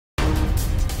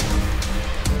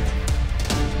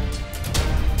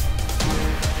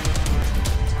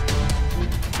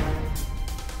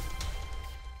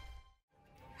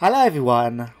Hello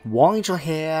everyone, Wangel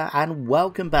here and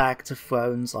welcome back to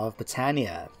Thrones of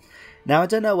Britannia. Now I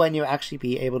don't know when you'll actually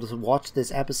be able to watch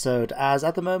this episode, as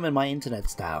at the moment my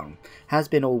internet's down. Has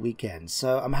been all weekend,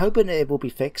 so I'm hoping it will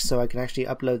be fixed so I can actually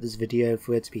upload this video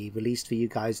for it to be released for you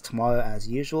guys tomorrow as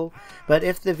usual. But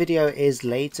if the video is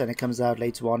late and it comes out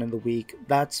later on in the week,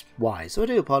 that's why. So I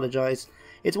do apologise.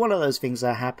 It's one of those things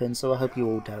that happen, so I hope you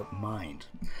all don't mind.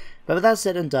 But with that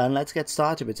said and done, let's get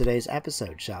started with today's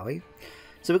episode, shall we?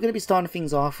 So we're going to be starting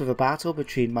things off with a battle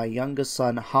between my younger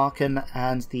son Harkon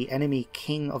and the enemy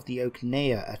king of the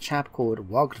Oaknea, a chap called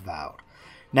Wogdvald.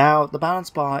 Now the balance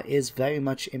bar is very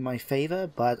much in my favour,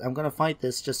 but I'm going to fight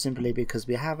this just simply because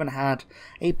we haven't had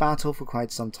a battle for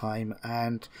quite some time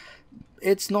and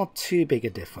it's not too big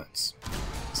a difference.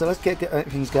 So let's get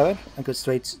things going and go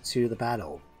straight to the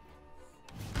battle.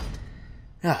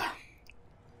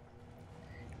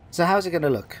 So how's it going to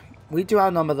look? We do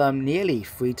outnumber them nearly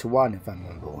 3-1 if I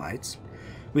remember right.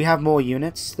 We have more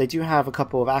units. They do have a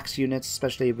couple of axe units,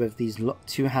 especially with these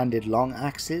two-handed long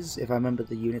axes, if I remember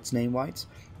the unit's name right.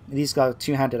 These got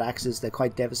two-handed axes, they're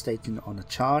quite devastating on a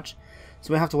charge.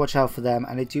 So we have to watch out for them,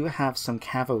 and they do have some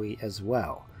cavalry as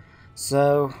well.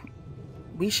 So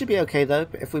we should be okay though.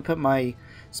 If we put my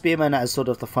spearmen as sort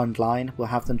of the front line, we'll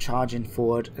have them charging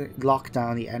forward, lock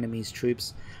down the enemy's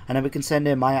troops, and then we can send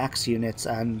in my axe units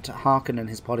and Harkon and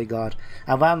his bodyguard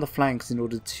around the flanks in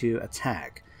order to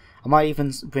attack. I might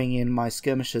even bring in my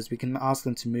skirmishers. We can ask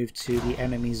them to move to the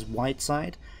enemy's right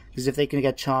side, because if they can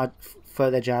get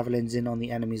further javelins in on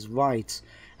the enemy's right,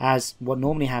 as what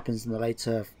normally happens in the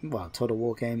later, well, Total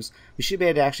War games, we should be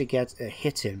able to actually get a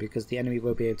hit in, because the enemy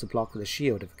won't be able to block the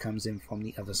shield if it comes in from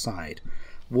the other side.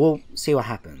 We'll see what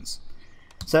happens.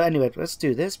 So anyway, let's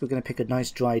do this. We're going to pick a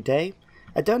nice dry day.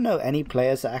 I don't know any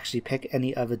players that actually pick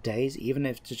any other days, even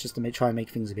if it's just to try and make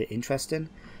things a bit interesting,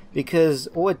 because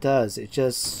all it does, it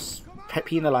just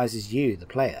penalizes you, the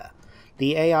player.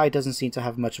 The AI doesn't seem to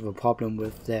have much of a problem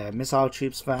with their missile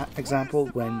troops, for example,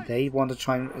 when they want to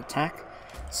try and attack.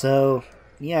 So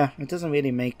yeah, it doesn't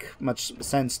really make much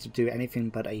sense to do anything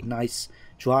but a nice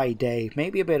dry day.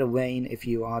 Maybe a bit of rain if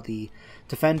you are the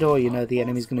defender, or you know the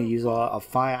enemy's going to use a lot of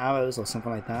fire arrows or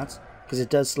something like that, because it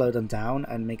does slow them down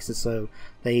and makes it so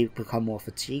they become more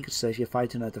fatigued. So if you're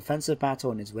fighting a defensive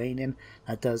battle and it's raining,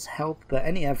 that does help. But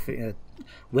any other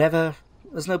weather,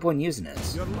 there's no point using it.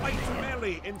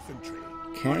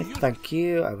 Okay, thank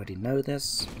you. I already know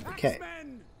this. Okay.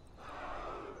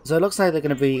 So it looks like they're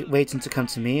going to be waiting to come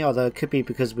to me, although it could be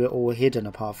because we're all hidden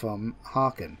apart from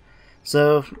Harkon.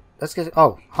 So let's get...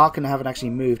 Oh, Harkon haven't actually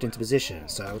moved into position,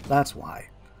 so that's why.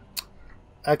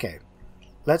 Okay,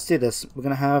 let's do this. We're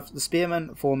going to have the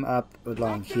spearmen form up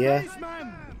along here.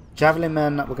 Javelin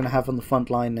men we're going to have on the front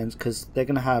line, because they're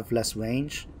going to have less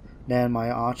range than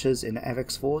my archers in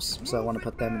Eric's force, so I want to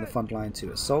put them in the front line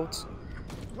to assault.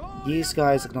 These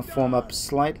guys are going to form up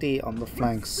slightly on the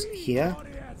flanks here,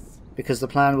 because the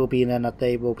plan will be then that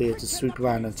they will be able to swoop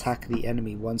around and attack the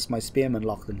enemy once my spearmen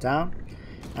lock them down.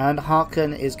 And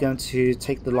Harkon is going to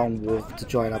take the long walk to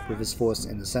join up with his force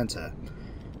in the centre.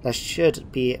 That should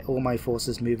be all my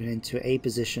forces moving into a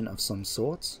position of some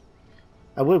sort.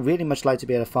 I would really much like to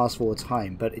be able to fast forward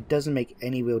time, but it doesn't make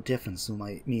any real difference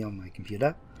to me on my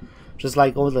computer. Just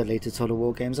like all the later Total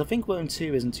War games, I think Rome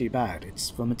 2 isn't too bad. It's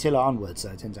from Attila onwards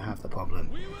that I tend to have the problem.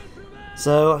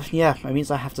 So yeah, it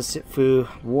means I have to sit through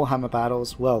Warhammer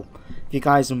battles. Well, if you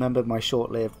guys remember my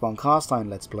short-lived Von Carstein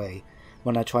Let's Play,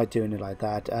 when I tried doing it like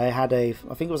that, I had I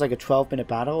think it was like a 12-minute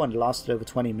battle and it lasted over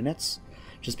 20 minutes,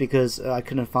 just because I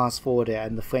couldn't fast forward it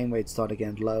and the frame rate started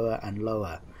getting lower and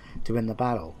lower to win the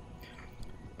battle.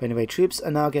 But anyway, troops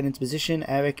are now getting into position.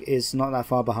 Eric is not that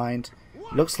far behind.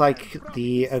 Looks like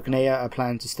the Oaknea are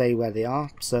planning to stay where they are,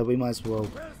 so we might as well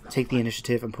take the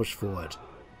initiative and push forward.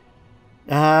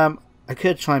 I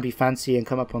could try and be fancy and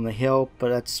come up on the hill,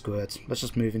 but let's screw it. Let's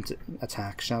just move into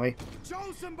attack, shall we?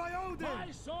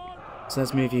 So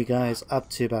let's move you guys up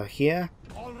to about here.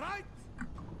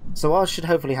 So what should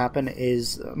hopefully happen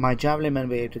is my javelin men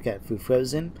will be able to get through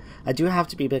frozen. I do have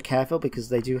to be a bit careful because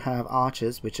they do have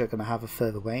archers which are going to have a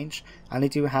further range, and they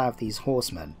do have these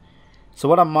horsemen. So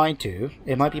what I might do,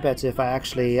 it might be better if I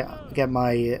actually get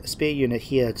my spear unit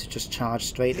here to just charge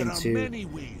straight into...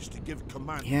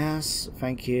 Yes,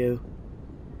 thank you.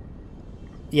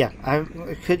 Yeah, I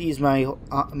could use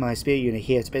my spear unit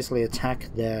here to basically attack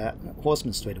their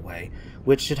horsemen straight away,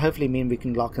 which should hopefully mean we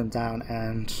can lock them down,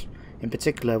 and in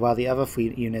particular while the other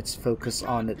 3 units focus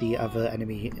on the other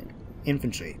enemy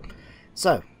infantry.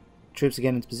 So, troops are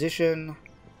getting into position.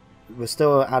 We're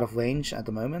still out of range at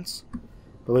the moment,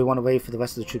 but we want to wait for the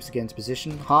rest of the troops to get into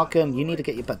position. Harkon, you need to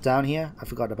get your butt down here. I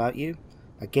forgot about you.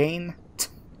 Again.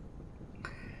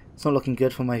 It's not looking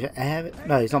good for my heir.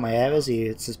 No, he's not my heir, is he?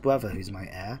 It's his brother who's my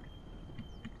heir.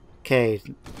 Okay,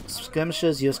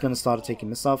 skirmishers, you're just going to start taking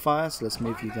missile fire, so let's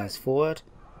move you guys forward.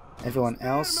 Everyone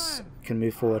else can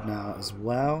move forward now as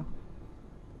well.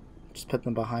 Just put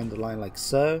them behind the line like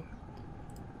so.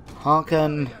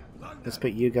 Harken, let's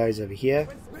put you guys over here.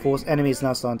 Force enemies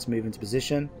now starting to move into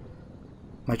position.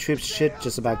 My troops should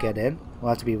just about get in. We'll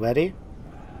have to be ready.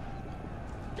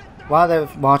 While they're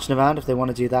marching around, if they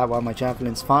want to do that while my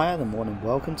javelins fire, they're more than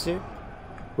welcome to.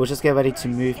 We'll just get ready to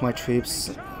move my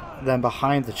troops then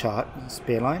behind the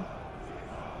spear line.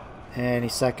 Any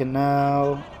second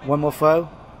now. One more foe.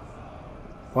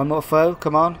 One more foe,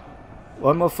 come on.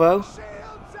 One more foe.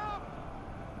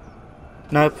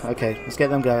 Nope, okay, let's get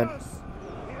them going.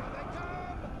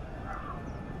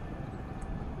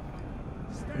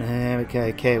 There we go,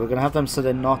 okay, we're going to have them so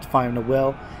they're not firing a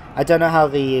will. I don't know how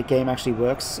the game actually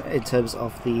works in terms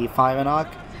of the firing arc.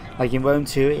 Like in Rome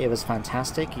 2, it was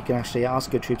fantastic. You can actually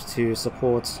ask your troops to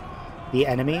support the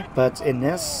enemy, but in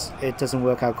this, it doesn't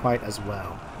work out quite as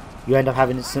well. You end up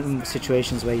having some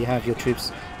situations where you have your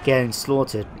troops getting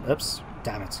slaughtered. Oops,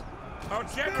 damn it.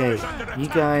 Okay, you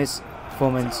guys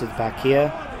form into the back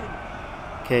here.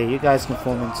 Okay, you guys can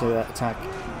form into attack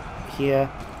here.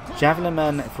 Javelin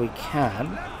men, if we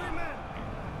can.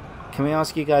 Can we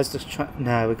ask you guys to try?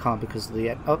 No, we can't because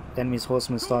the enemy's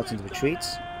horsemen starting to retreat.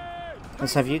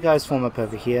 Let's have you guys form up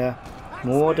over here.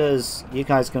 Marauders, you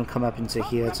guys can come up into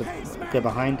here to go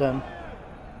behind them.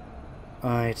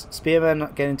 Alright,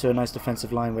 spearmen get into a nice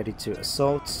defensive line ready to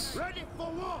assault.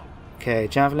 Okay,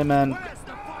 javelin men,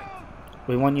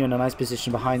 we want you in a nice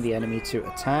position behind the enemy to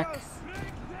attack.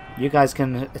 You guys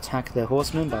can attack the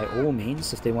horsemen by all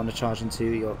means if they want to charge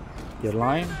into your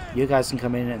line. You guys can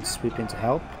come in and swoop in to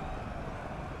help.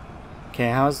 Okay,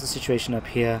 how's the situation up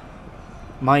here?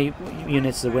 My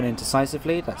units are winning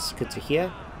decisively, that's good to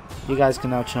hear. You guys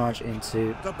can now charge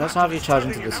into... Let's have you charge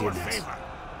into this unit.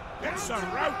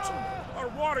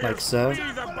 Like so.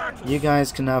 You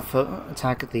guys can now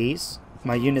attack these.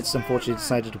 My units unfortunately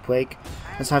decided to break.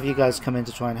 Let's have you guys come in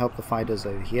to try and help the fighters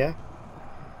over here.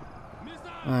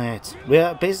 Alright,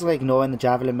 we're basically ignoring the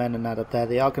javelin men and that up there.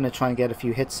 They are going to try and get a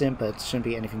few hits in, but it shouldn't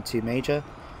be anything too major.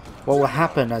 What will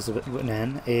happen as it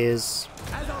then is...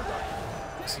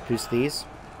 Let's boost these.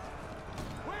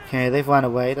 Okay, they've run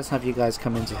away. Let's have you guys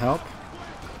come in to help.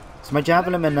 So my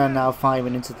javelin men are now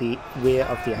firing into the rear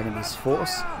of the enemy's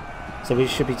force. So we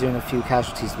should be doing a few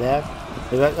casualties there.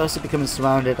 They're also becoming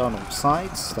surrounded on all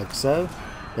sides, like so.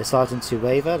 They're starting to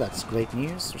waver. That's great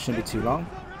news. It shouldn't be too long.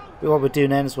 But what we're doing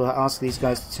then is we'll ask these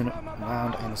guys to turn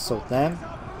around and assault them.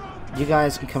 You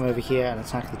guys can come over here and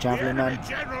attack the javelin men.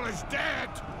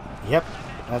 Yep,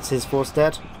 that's his force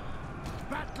dead.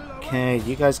 Okay,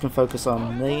 you guys can focus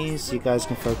on these. You guys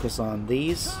can focus on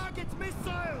these.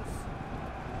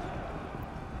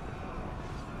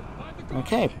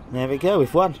 Okay, there we go.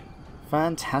 We've won.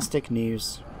 Fantastic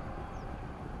news.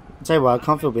 I'll tell you what, I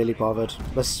can't feel really bothered.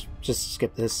 Let's just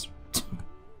skip this.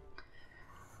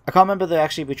 I can't remember if they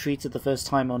actually retreated the first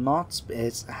time or not.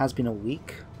 It has been a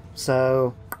week.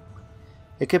 So,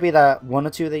 it could be that one or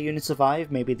two of their units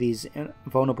survive. Maybe these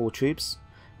vulnerable troops.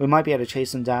 We might be able to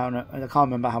chase them down. I can't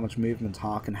remember how much movement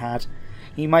Harken had.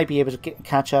 He might be able to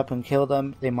catch up and kill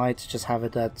them. They might just have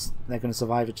it that they're going to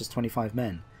survive with just 25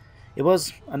 men. It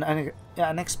was an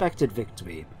unexpected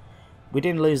victory. We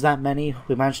didn't lose that many.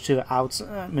 We managed to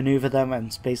outmaneuver them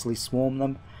and basically swarm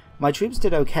them. My troops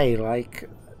did okay. Like,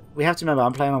 we have to remember,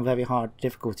 I'm playing on very hard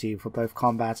difficulty for both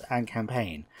combat and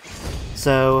campaign.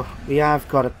 So, we have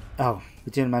got a... Oh, we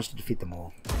didn't manage to defeat them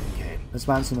all. Okay, let's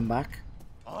bounce them back.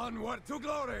 Onward to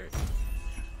glory.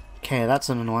 Okay, that's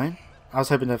annoying. I was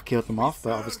hoping to have killed them off,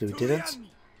 but obviously we didn't.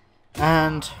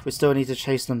 And we still need to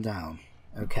chase them down.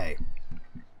 Okay.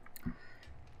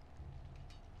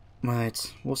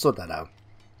 Right, we'll sort that out.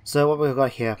 So what we've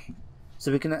got here.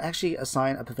 So we can actually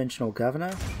assign a provincial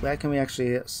governor. Where can we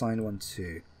actually assign one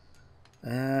to?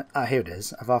 Here it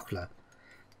is, Avakla.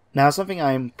 Now something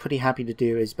I'm pretty happy to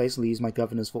do is basically use my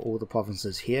governors for all the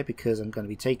provinces here because I'm going to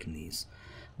be taking these.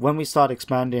 When we start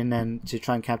expanding and to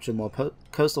try and capture more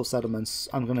coastal settlements,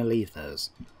 I'm going to leave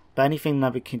those. But anything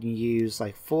that we can use,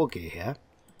 like Forgear here,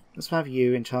 let's have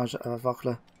you in charge of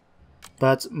Avakla.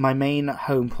 But my main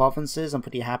home provinces, I'm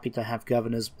pretty happy to have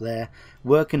governors there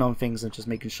working on things and just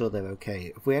making sure they're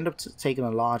okay. If we end up taking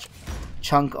a large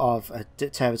chunk of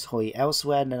territory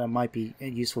elsewhere, then it might be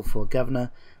useful for a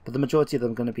governor, but the majority of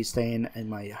them are going to be staying in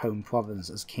my home province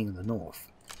as King of the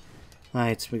North.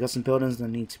 Right, we got some buildings that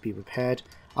need to be repaired.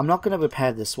 I'm not going to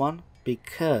repair this one.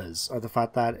 because of the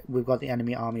fact that we've got the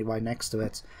enemy army right next to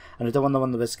it, and I don't want to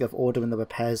run the risk of ordering the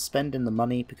repairs, spending the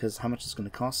money, because how much it's going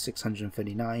to cost?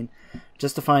 639,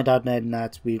 just to find out then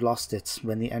that we lost it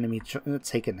when the enemy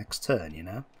take it next turn, you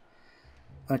know?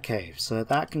 Okay, so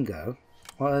that can go.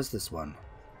 What is this one?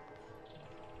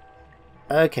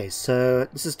 Okay, so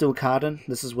this is Dulcarden.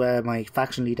 This is where my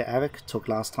faction leader Eric took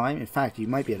last time. In fact, you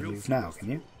might be able to move now, can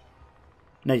you?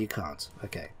 No, you can't.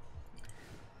 Okay.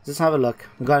 Let's have a look.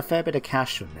 We've got a fair bit of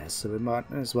cash from this, so we might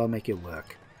as well make it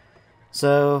work.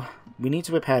 So, we need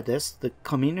to repair this. The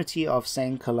community of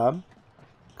Saint Column.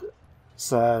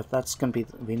 So, that's going to be...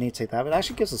 We need to take that. It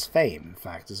actually gives us fame, in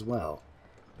fact, as well.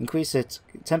 Increase it.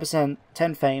 10%,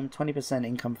 10 fame, 20%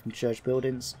 income from church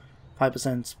buildings,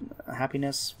 5%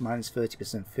 happiness, minus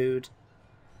 30% food.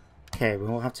 Okay,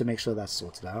 we'll have to make sure that's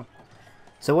sorted out.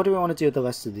 So, what do we want to do with the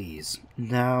rest of these?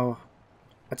 Now,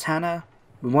 a Tanner...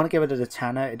 We want to get rid of the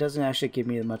Tanner. It doesn't actually give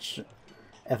me much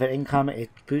of an income.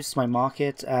 It boosts my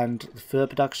market and the fur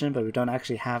production, but we don't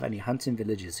actually have any hunting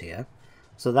villages here.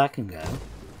 So that can go.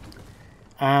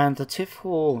 And the Tiff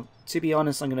Hall, to be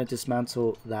honest, I'm going to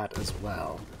dismantle that as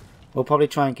well. We'll probably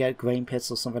try and get grain pits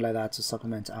or something like that to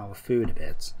supplement our food a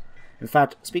bit. In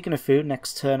fact, speaking of food,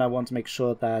 next turn I want to make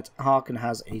sure that Harken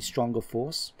has a stronger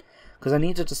force. Because I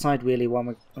need to decide really what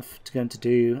I'm going to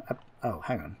do. Oh,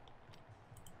 hang on.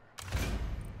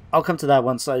 I'll come to that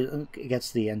once it gets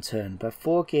to the end turn, but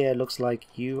 4 gear looks like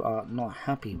you are not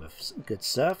happy with good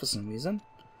sir for some reason.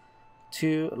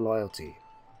 2 loyalty.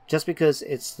 Just because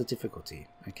it's the difficulty.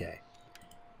 Okay.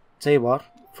 Tell you what,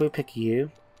 if we pick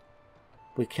you,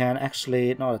 we can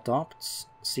actually not adopt,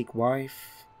 seek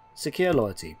wife, secure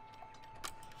loyalty.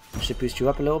 Should boost you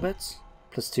up a little bit.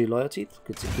 Plus 2 loyalty,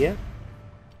 good to hear.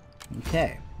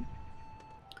 Okay.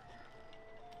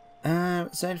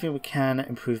 Is there anything we can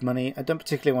improve money? I don't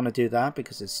particularly want to do that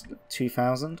because it's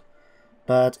 2,000.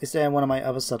 But is there one of my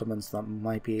other settlements that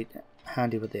might be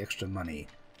handy with the extra money?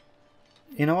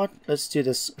 You know what? Let's do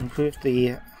this. Improve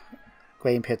the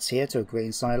grain pits here to a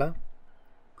grain silo.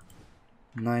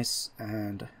 Nice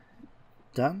and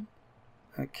done.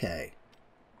 Okay.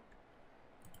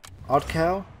 Odd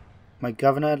Cow, my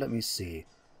governor, let me see.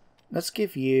 Let's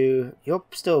give you... You're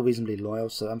still reasonably loyal,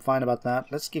 so I'm fine about that.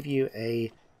 Let's give you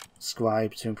a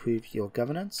scribe to improve your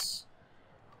governance.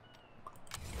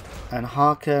 And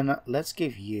Harken, let's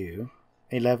give you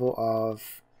a level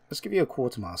of... Let's give you a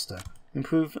quartermaster.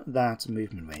 Improve that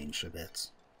movement range a bit.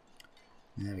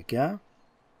 There we go.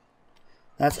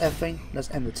 That's everything.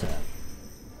 Let's end the turn.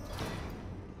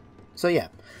 So yeah,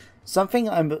 something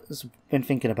I've been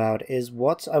thinking about is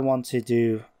what I want to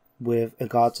do with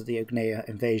regard to the Ognea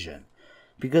invasion.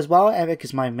 Because while Eric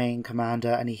is my main commander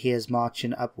and he is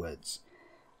marching upwards,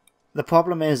 the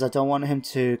problem is I don't want him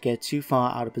to get too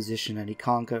far out of position and he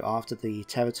can't go after the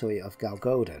territory of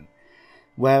Galgolden.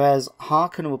 Whereas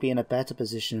Harken will be in a better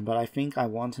position, but I think I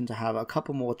want him to have a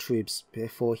couple more troops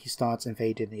before he starts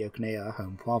invading the Ognea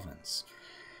home province.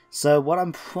 So what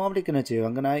I'm probably going to do,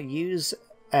 I'm going to use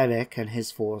Eric and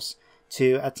his force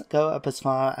to go up as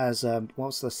far as,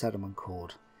 what's the settlement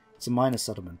called? It's a minor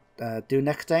settlement.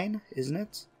 Dunekdane, isn't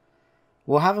it?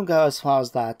 We'll have him go as far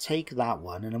as that, take that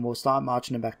one, and then we'll start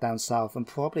marching him back down south and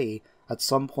probably at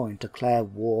some point declare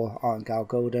war on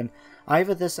Galgolden,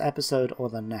 either this episode or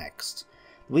the next.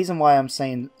 The reason why I'm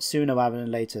saying sooner rather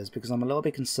than later is because I'm a little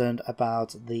bit concerned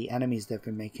about the enemies they've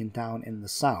been making down in the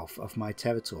south of my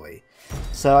territory.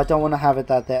 So I don't want to have it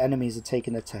that their enemies are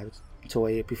taking the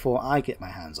territory before I get my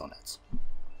hands on it.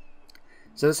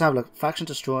 So let's have a look. Faction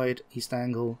destroyed, East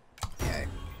Angle. Okay,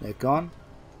 they're gone.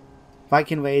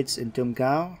 Viking raids in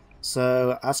Dumgau.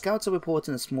 So our scouts are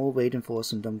reporting a small raiding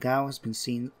force in Dumgau has been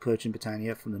seen approaching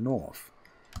Britannia from the north.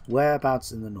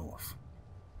 Whereabouts in the north?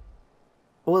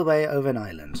 All the way over an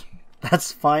island.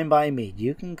 That's fine by me.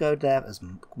 You can go there as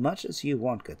much as you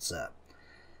want, good sir.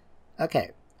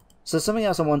 Okay. So something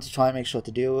else I want to try and make sure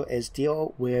to do is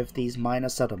deal with these minor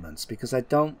settlements, because I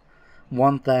don't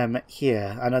want them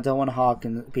here, and I don't want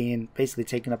Harken being basically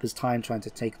taking up his time trying to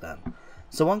take them.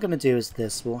 So what I'm going to do is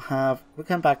this. We'll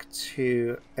come back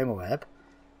to Emoeb.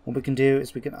 What we can do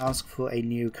is we can ask for a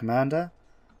new commander.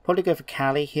 Probably go for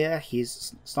Callie here. He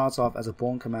starts off as a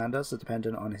born commander, so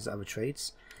dependent on his other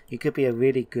traits, he could be a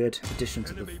really good addition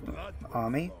to the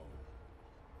army.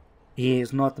 He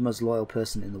is not the most loyal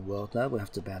person in the world though, we'll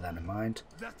have to bear that in mind.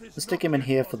 Let's stick him in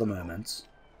here for the moment,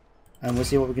 and we'll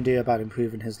see what we can do about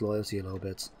improving his loyalty a little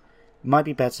bit. It might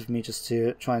be better for me just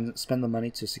to try and spend the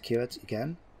money to secure it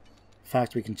again. In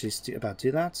fact, we can just do that.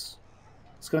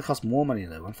 It's going to cost more money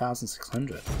though,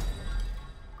 1,600.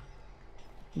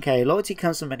 Okay, loyalty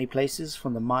comes from many places,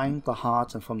 from the mind, the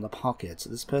heart, and from the pocket.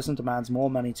 This person demands more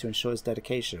money to ensure his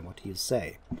dedication. What do you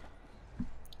say?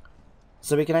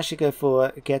 So we can actually go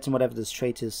for getting whatever this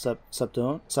trait is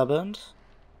sub-earned.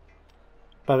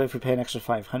 But if we pay an extra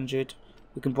 500,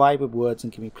 we can bribe with words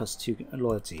and give me +2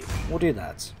 loyalty. We'll do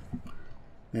that.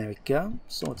 There we go.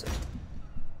 Sorted.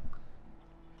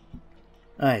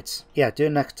 Alright, yeah, do a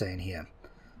nectane here.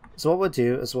 So what we'll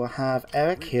do is we'll have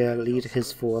Eric here lead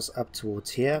his force up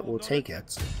towards here. We'll take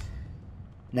it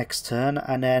next turn,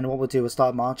 and then what we'll do is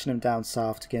start marching him down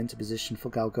south to get into position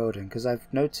for Galgodin, because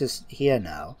I've noticed here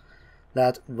now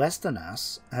that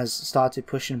Westerness has started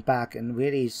pushing back and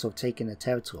really sort of taking a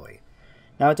territory.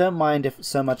 Now I don't mind if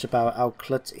so much about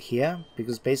Al-Klut here,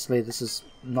 because basically this is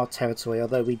not territory,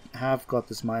 although we have got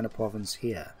this minor province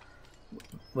here.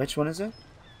 Which one is it?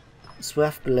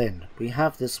 Swef Berlin. We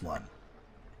have this one.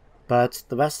 But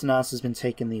the Westerners has been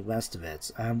taking the rest of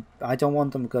it. I don't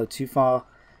want them to go too far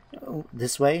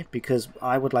this way, because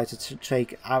I would like to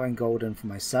take Aaron Golden for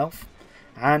myself.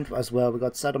 And as well, we've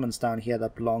got settlements down here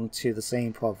that belong to the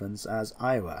same province as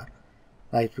Iowa.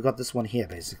 Like, we've got this one here,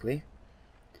 basically.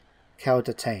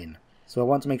 Keldatain. So I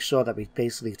want to make sure that we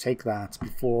basically take that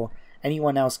before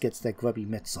anyone else gets their grubby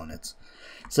mitts on it.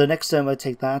 So next turn we'll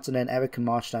take that, and then Eric can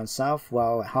march down south,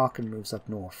 while Harkin moves up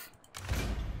north.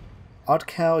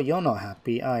 Oddcal, you're not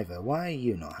happy either. Why are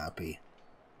you not happy?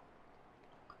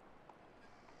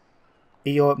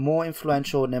 You're more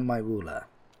influential than my ruler.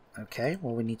 Okay,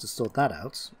 well we need to sort that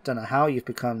out. Don't know how you've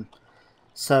become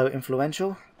so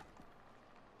influential.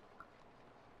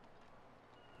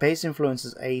 Base influence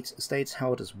is 8, estates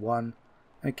held is 1.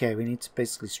 Okay, we need to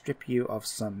basically strip you of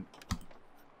some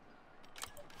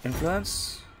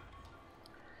influence.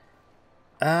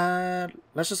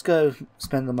 Let's just go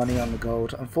spend the money on the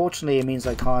gold. Unfortunately, it means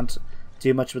I can't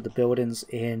do much with the buildings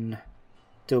in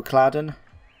Cowden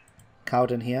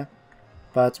here.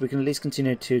 But we can at least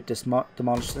continue to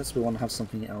demolish this. We want to have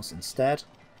something else instead.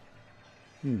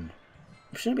 It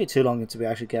shouldn't be too long until we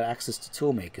actually get access to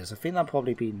toolmakers. I think that'll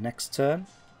probably be next turn.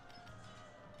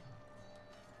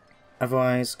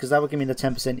 Otherwise, because that will give me the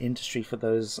 10% industry for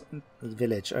those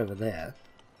village over there.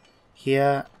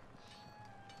 Here.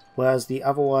 Whereas the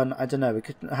other one, I don't know, we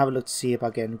could have a look to see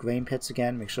about getting grain pits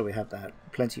again. Make sure we have that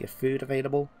plenty of food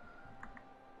available.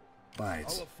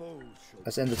 Right.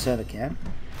 Let's end the turn again.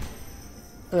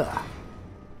 Ugh.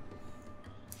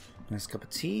 Nice cup of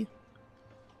tea.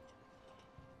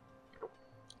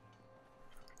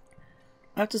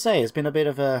 I have to say, it's been a bit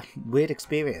of a weird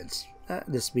experience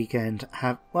this weekend.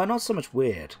 Well, not so much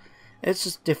weird. It's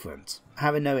just different.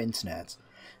 Having no internet.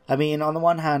 I mean, on the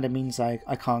one hand, it means I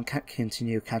can't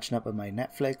continue catching up with my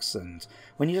Netflix, and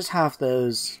when you just have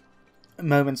those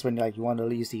moments when like you want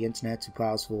to use the internet to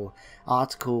browse for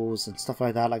articles and stuff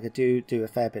like that, like I do a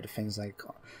fair bit of things, like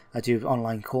I do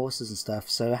online courses and stuff,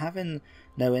 so having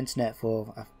no internet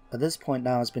for, at this point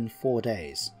now, has been 4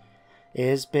 days. It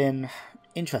has been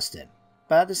interesting,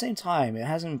 but at the same time, it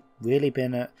hasn't really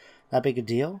been that big a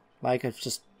deal. Like, I've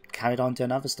just carried on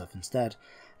doing other stuff instead.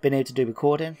 Been able to do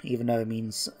recording, even though it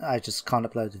means I just can't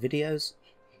upload the videos,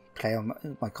 play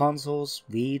on my consoles,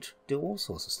 read, do all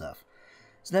sorts of stuff.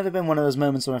 It's never been one of those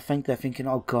moments when I think they're thinking,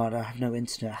 oh god, I have no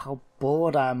internet, how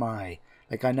bored am I?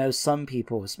 Like, I know some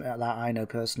people that I know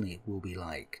personally will be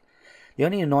like. The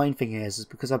only annoying thing is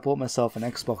because I bought myself an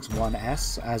Xbox One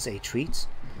S as a treat,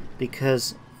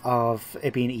 because of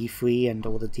it being E3 and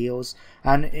all the deals.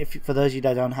 And if for those of you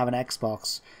that don't have an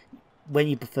Xbox, when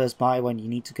you first buy one, you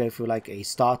need to go through like a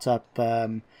startup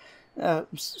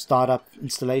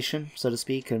installation, so to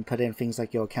speak, and put in things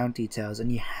like your account details, and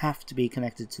you have to be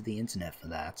connected to the internet for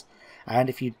that. And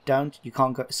if you don't, you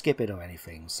can't skip it or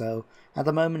anything. So at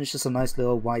the moment, it's just a nice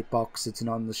little white box sitting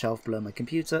on the shelf below my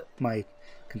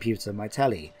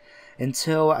telly,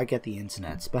 until I get the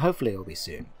internet. But hopefully it'll be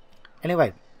soon.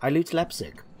 Anyway, I loot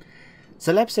Leipzig.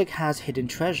 So Leipzig has hidden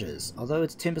treasures. Although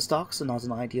its timber stocks are not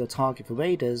an ideal target for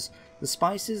raiders, the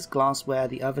spices, glassware,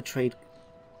 the other trade...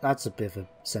 That's a bit of a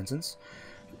sentence.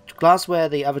 Glassware,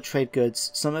 the other trade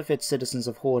goods, some of its citizens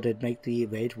have hoarded, make the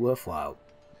raid worthwhile.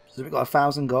 So we've got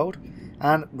 1,000 gold,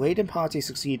 and raiding party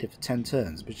succeeded for 10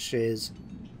 turns, which is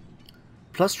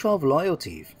plus 12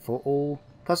 loyalty for all...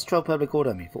 plus 12 public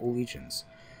order, for all regions.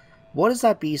 What is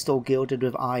that beast all gilded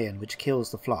with iron which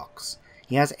kills the flocks?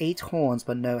 He has 8 horns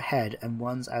but no head, and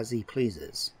runs as he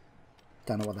pleases.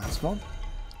 Don't know what that's for.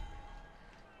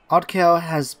 Oddkill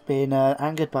has been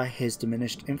angered by his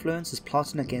diminished influence, is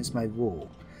plotting against my rule.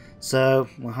 So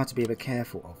we'll have to be a bit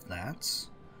careful of that.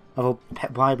 Although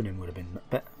bribing him would have been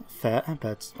fair,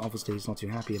 but obviously he's not too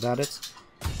happy about it.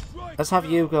 Let's have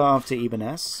you go after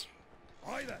Ibanez.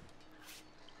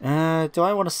 Do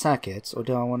I want to sack it, or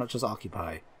do I want to just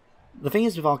occupy? The thing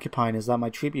is with occupying is that my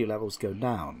tribute levels go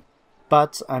down.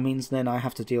 But that means then I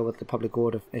have to deal with the public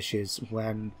order issues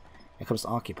when it comes to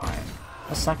occupying.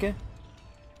 Let's sack it?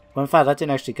 Well, in fact, that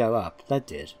didn't actually go up. That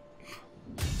did.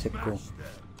 Typical.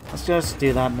 Let's just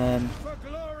do that then.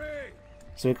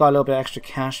 So we've got a little bit extra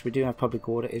cash. We do have public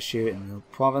order issue in the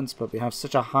province, but we have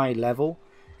such a high level,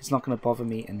 it's not going to bother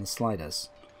me in the slightest.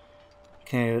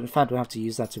 Okay, in fact, we have to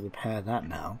use that to repair that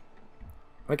now.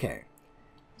 Okay.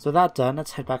 So with that done,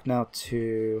 let's head back now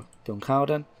to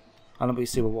Dunkelden, and then we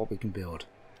see what we can build.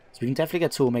 So we can definitely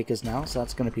get tool makers now, so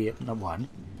that's going to be one.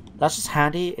 That's just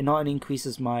handy. It not only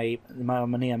increases the amount of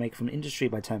money I make from industry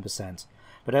by 10%,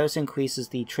 but it also increases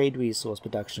the trade resource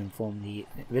production from the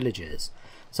villagers.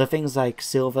 So things like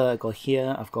silver I got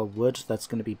here, I've got wood that's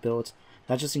going to be built.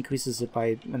 That just increases it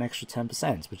by an extra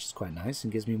 10%, which is quite nice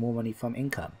and gives me more money from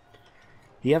income.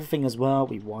 The other thing as well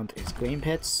we want is grain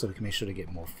pits, so we can make sure to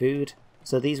get more food.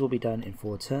 So these will be done in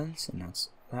 4 turns, and that's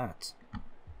that.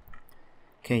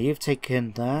 Okay, you've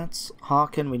taken that.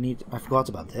 Hearken, I forgot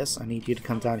about this. I need you to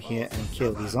come down here and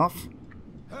kill these off.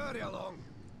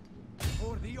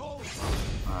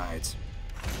 Alright.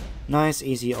 Nice,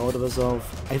 easy order resolve.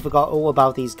 I forgot all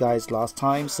about these guys last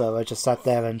time, so I just sat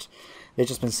there and they've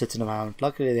just been sitting around.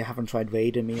 Luckily they haven't tried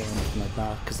raiding me or anything like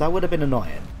that, because that would have been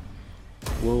annoying.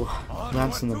 We'll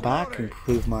ransom them back,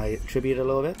 improve my tribute a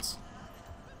little bit.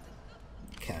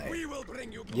 Okay.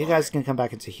 You guys can come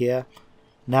back into here.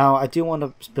 Now, I do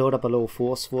want to build up a little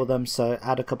force for them, so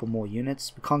add a couple more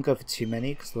units. We can't go for too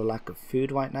many because of the lack of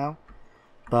food right now.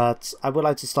 But I would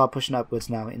like to start pushing upwards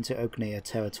now into Oaknea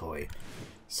territory.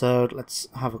 So let's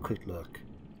have a quick look.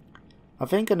 I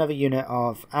think another unit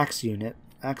of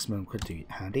Axemen could do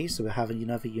handy. So we have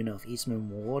another unit of Eastmen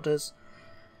Marauders.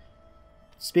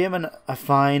 Spearmen are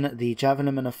fine. The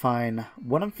Javelinmen are fine.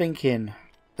 What I'm thinking,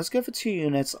 let's go for 2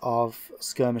 units of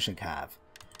Skirmisher Cav.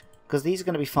 Because these are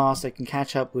going to be fast, they can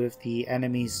catch up with the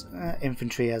enemy's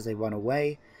infantry as they run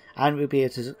away. And we'll be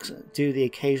able to do the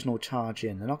occasional charge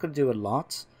in. They're not going to do a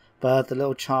lot, but the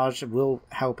little charge will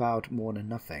help out more than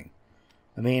nothing.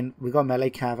 I mean, we've got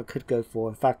melee cav I could go for.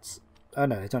 In fact, oh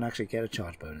no, they don't actually get a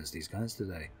charge bonus, these guys, do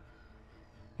they?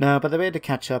 No, but they're able to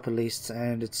catch up at least,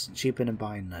 and it's cheaper than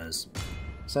buying those.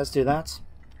 So let's do that.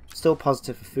 Still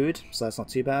positive for food, so that's not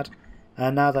too bad.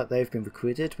 And now that they've been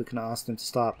recruited, we can ask them to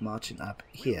start marching up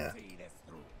here.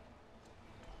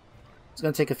 It's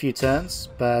going to take a few turns,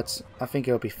 but I think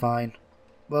it'll be fine.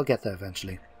 We'll get there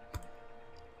eventually.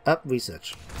 Up,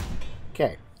 research.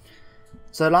 Okay.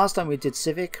 So last time we did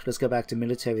civic, let's go back to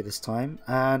military this time.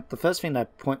 And the first thing that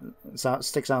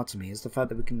sticks out to me is the fact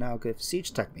that we can now go for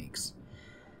siege techniques.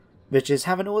 Which is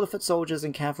having all the foot soldiers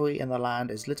and cavalry in the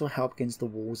land is little help against the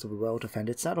walls of a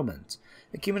well-defended settlement.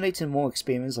 Accumulating more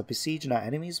experience of besieging our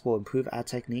enemies will improve our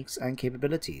techniques and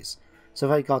capabilities. So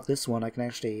if I got this one, I can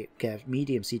actually get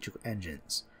medium siege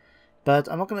engines. But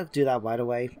I'm not going to do that right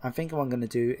away. I think what I'm going to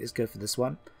do is go for this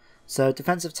one. So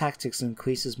defensive tactics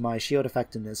increases my shield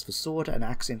effectiveness for sword and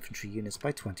axe infantry units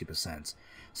by 20%.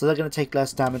 So they're going to take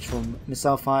less damage from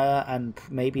missile fire and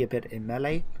maybe a bit in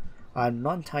melee. I'm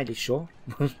not entirely sure.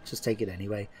 Just take it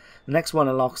anyway. The next one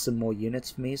unlocks some more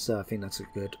units for me, so I think that's a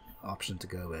good option to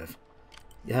go with.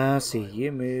 Yeah, see,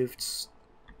 you moved.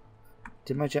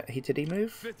 Did he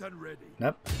move?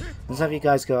 Nope. Let's have you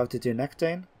guys go out to do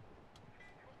Nectane.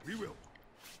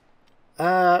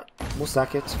 We'll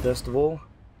sack it first of all.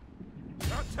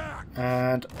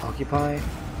 And occupy.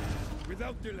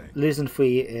 Losing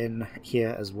 3 in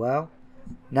here as well.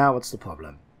 Now what's the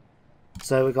problem?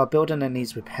 So we got building that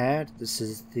needs repaired. This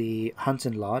is the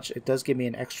Hunting Lodge. It does give me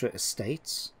an extra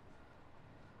estate.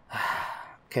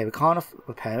 Okay, we can't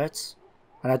repair it.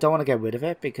 And I don't want to get rid of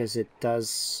it because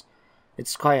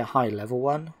it's quite a high level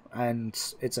one. And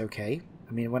it's okay.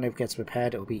 I mean, when it gets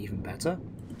repaired, it'll be even better.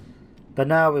 But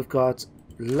now we've got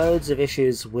loads of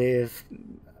issues with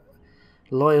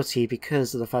loyalty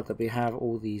because of the fact that we have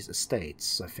all these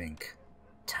estates, I think.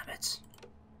 Damn it.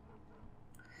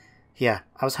 Yeah,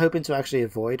 I was hoping to actually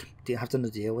avoid having to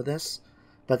deal with this,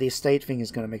 but the estate thing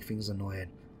is going to make things annoying.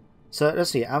 So,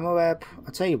 let's see, Amoreb,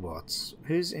 I'll tell you what,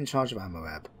 who's in charge of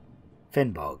Amoreb?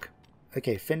 Finnbog.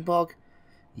 Okay, Finnbog,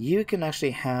 you can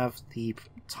actually have the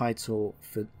title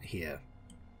for here.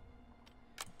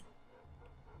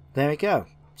 There we go,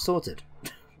 sorted.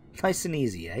 Nice and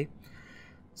easy, eh?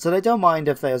 So they don't mind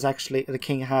if there's actually, the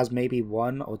king has maybe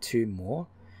 1 or 2 more,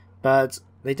 but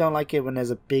they don't like it when there's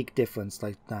a big difference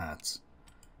like that.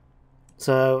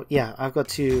 So, yeah, I've got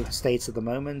 2 states at the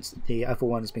moment. The other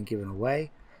one has been given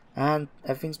away. And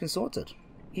everything's been sorted.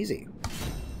 Easy.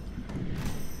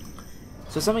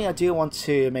 So something I do want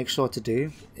to make sure to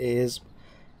do is,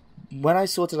 when I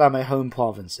sorted out my home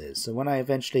provinces, so when I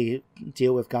eventually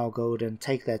deal with Galgold and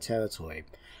take their territory,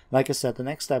 like I said, the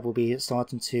next step will be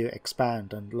starting to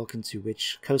expand and look into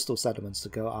which coastal settlements to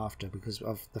go after, because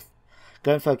of the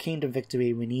going for a kingdom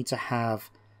victory, we need to have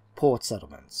port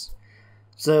settlements.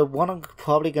 So what I'm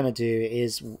probably going to do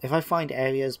is, if I find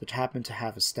areas which happen to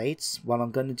have estates, what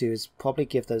I'm going to do is probably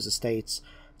give those estates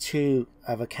to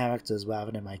other characters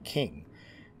rather than my king.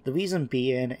 The reason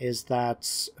being is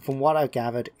that, from what I've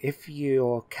gathered, if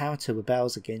your character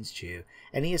rebels against you,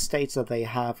 any estates that they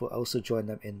have will also join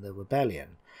them in the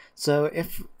rebellion. So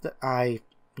if I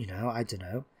don't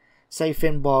know, say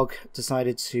Finnbog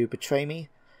decided to betray me,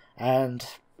 and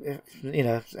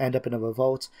end up in a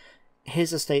revolt,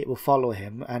 his estate will follow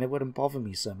him, and it wouldn't bother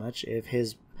me so much if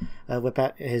his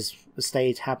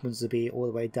estate happens to be all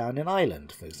the way down in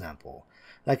Ireland, for example.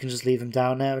 I can just leave him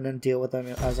down there and then deal with them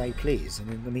as I please,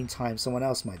 and in the meantime someone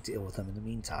else might deal with them in the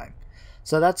meantime.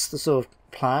 So that's the sort of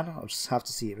plan. I'll just have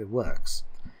to see if it works.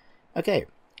 Okay,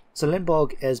 so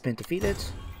Lindborg has been defeated,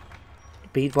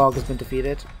 Beadbog has been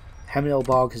defeated,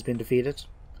 Hemnilborg has been defeated.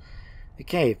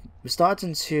 Okay, we're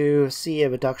starting to see a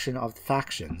reduction of the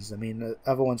factions. I mean, the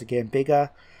other ones are getting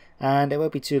bigger, and it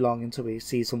won't be too long until we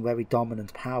see some very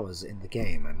dominant powers in the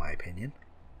game, in my opinion.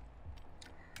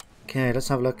 Okay, let's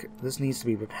have a look. This needs to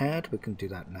be repaired. We can do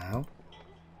that now.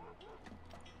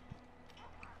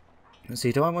 Let's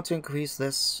see, do I want to increase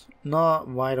this?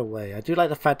 Not right away. I do like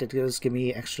the fact that it does give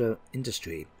me extra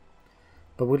industry.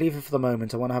 But we'll leave it for the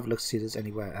moment. I want to have a look to see if there's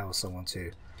anywhere else I want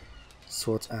to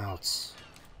sort out.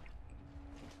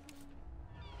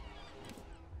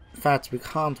 In fact, we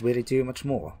can't really do much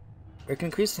more. We can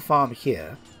increase the farm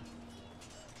here.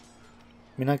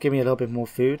 May not give me a little bit more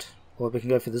food. Or we can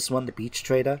go for this one, the beach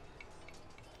trader.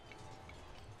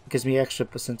 It gives me extra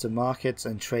 % of markets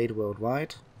and trade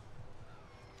worldwide.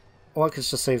 Or I could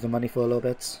just save the money for a little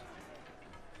bit.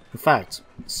 In fact,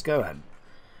 let's go in.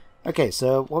 Okay,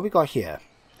 so what we got here?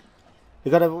 We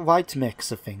got a right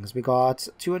mix of things. We got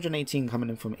 218 coming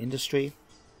in from industry,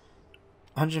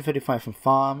 135 from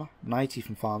farm, 90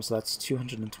 from farm, so that's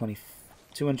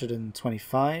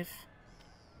 225,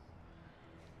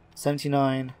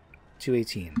 79,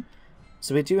 218.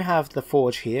 So we do have the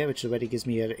forge here, which already gives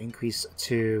me an increase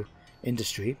to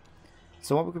industry.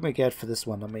 So what we're going to get for this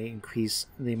one, I may increase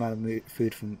the amount of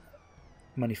food from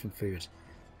money from food.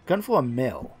 Going for a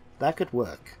mill, that could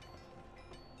work.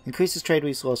 Increases trade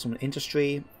resource from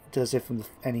industry, does it from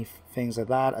any things like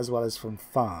that, as well as from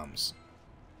farms.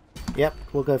 Yep,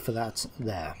 we'll go for that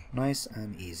there. Nice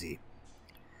and easy.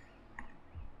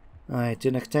 Alright,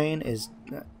 Dunactane is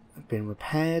been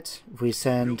repaired. If we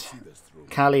send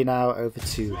Callie now over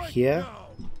to here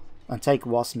and take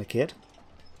Wasmacid.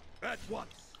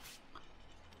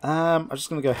 I'm just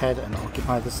going to go ahead and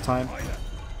occupy this time.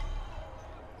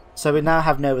 So we now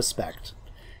have no respect.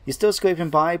 You're still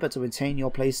scraping by, but to retain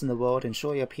your place in the world,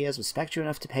 ensure your peers respect you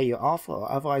enough to pay you off,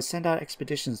 or otherwise send out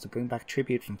expeditions to bring back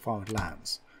tribute from foreign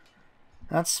lands.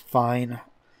 That's fine.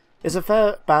 It's a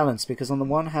fair balance, because on the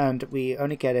one hand, we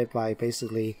only get it by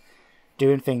basically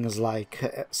doing things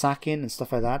like sacking and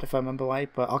stuff like that, if I remember right,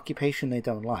 but occupation they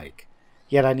don't like.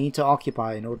 Yet I need to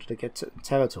occupy in order to get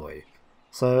territory.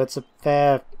 So it's a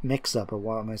fair mix-up of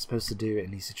what am I supposed to do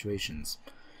in these situations.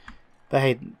 But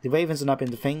hey, the Ravens are not in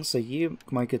the thing, so you,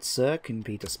 my good sir, can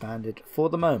be disbanded for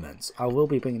the moment. I will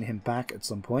be bringing him back at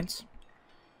some point.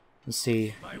 Let's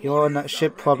see, your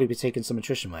ship probably be taking some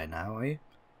attrition right now, are you?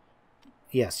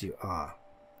 Yes, you are.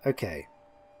 Okay.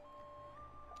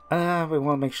 We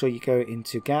want to make sure you go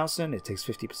into garrison. It takes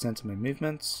 50% of my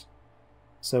movements.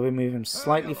 So we move him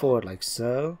slightly forward like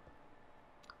so.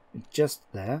 Just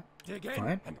there.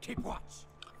 Fine.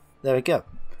 There we go.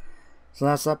 So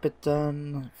that's that bit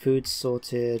done. Food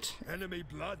sorted. Enemy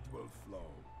blood will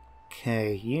flow.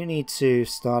 Okay, you need to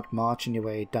start marching your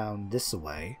way down this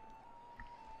way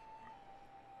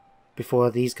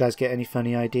before these guys get any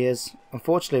funny ideas.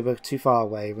 Unfortunately, we're too far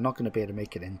away. We're not going to be able to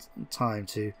make it in time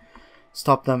to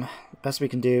stop them. The best we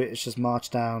can do is just march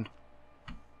down.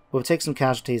 We'll take some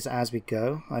casualties as we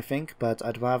go, I think, but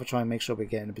I'd rather try and make sure we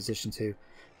get in a position to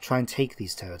try and take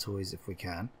these territories if we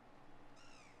can.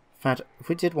 In fact, if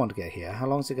we did want to get here, how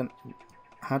long is it going to...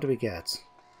 How do we get?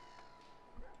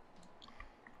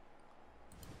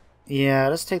 Yeah,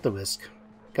 let's take the risk.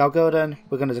 Galgodan,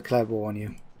 we're going to declare war on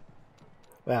you.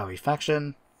 Where are we?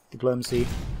 Faction, diplomacy.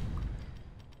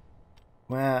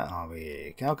 Where are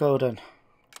we? Galgodan.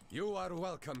 You are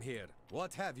welcome here.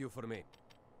 What have you for me?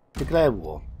 Declare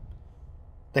war.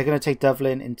 They're going to take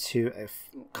Dublin into a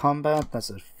combat. That's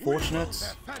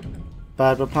unfortunate.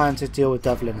 But we're planning to deal with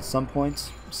Dublin at some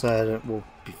point, so we'll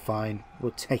be fine.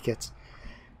 We'll take it.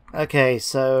 Okay,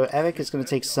 so Eric is going to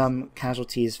take some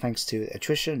casualties thanks to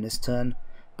attrition this turn,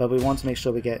 but we want to make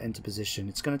sure we get into position.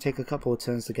 It's going to take a couple of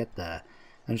turns to get there,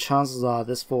 and chances are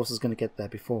this force is going to get there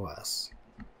before us.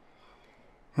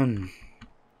 What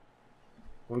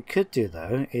we could do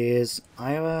though is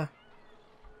either...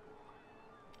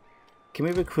 Can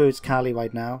we recruit Cali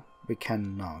right now? We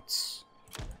cannot.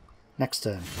 Next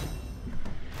turn.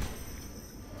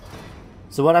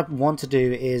 So what I want to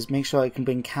do is make sure I can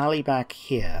bring Cali back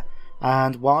here,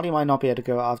 and while he might not be able to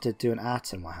go after do an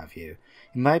atom, what have you,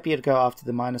 he might be able to go after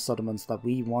the minor settlements that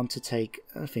we want to take,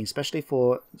 I think, especially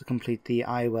to complete the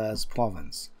Iowa's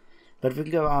province. But if we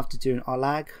can go after doing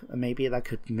Olag, maybe that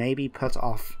could maybe put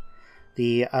off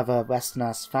the other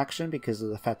Westerners faction because of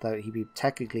the fact that he'd be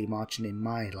technically marching in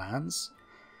my lands.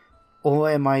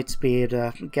 Or it might be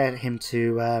able to get him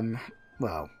to,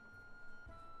 well...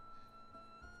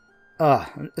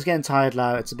 it's getting tired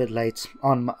now, it's a bit late.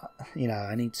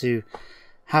 I need to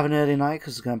have an early night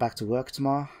because I'm going back to work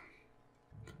tomorrow.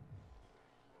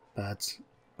 But,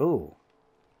 ooh.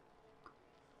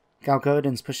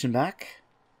 Galgodin's pushing back.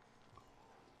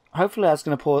 Hopefully that's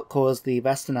going to cause the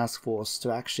Westerners force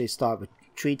to actually start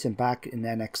retreating back in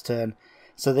their next turn,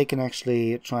 so they can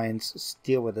actually try and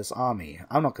deal with this army.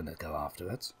 I'm not going to go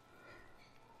after it.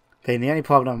 Okay, the only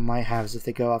problem I might have is if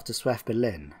they go after Swef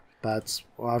Berlin. But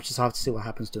I'll just have to see what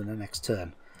happens during the next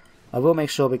turn. I will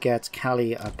make sure we get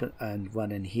Cali up and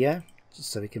running here, just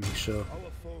so we can make sure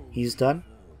he's done.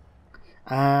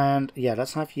 And yeah,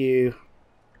 let's have you...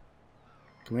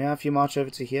 Can we have you march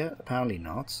over to here? Apparently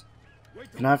not.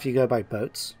 Can I have you go by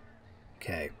boat?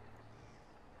 Okay.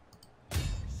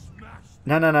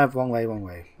 No, wrong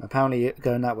way. Apparently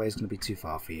going that way is going to be too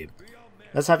far for you.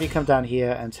 Let's have you come down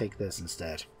here and take this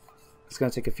instead. It's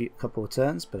going to take a couple of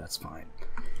turns, but that's fine.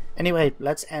 Anyway,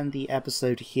 let's end the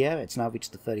episode here. It's now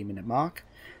reached the 30-minute mark.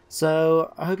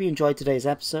 So, I hope you enjoyed today's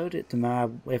episode. It doesn't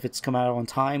matter if it's come out on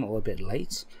time or a bit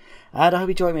late. And I hope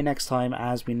you join me next time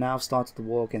as we now start the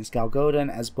war against Galgodin,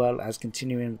 as well as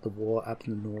continuing with the war up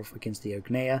in the north against the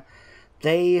Ognea.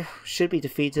 They should be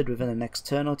defeated within the next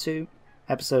turn or two.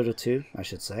 Episode or two, I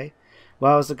should say.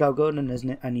 Whereas the Galgodin is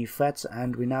a new threat,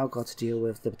 and we now got to deal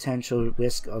with the potential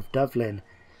risk of Dublin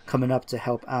coming up to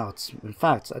help out. In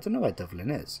fact, I don't know where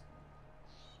Dublin is.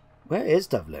 Where is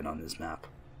Dublin on this map?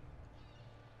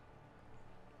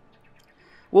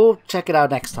 We'll check it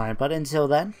out next time, but until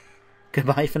then,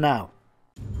 goodbye for now.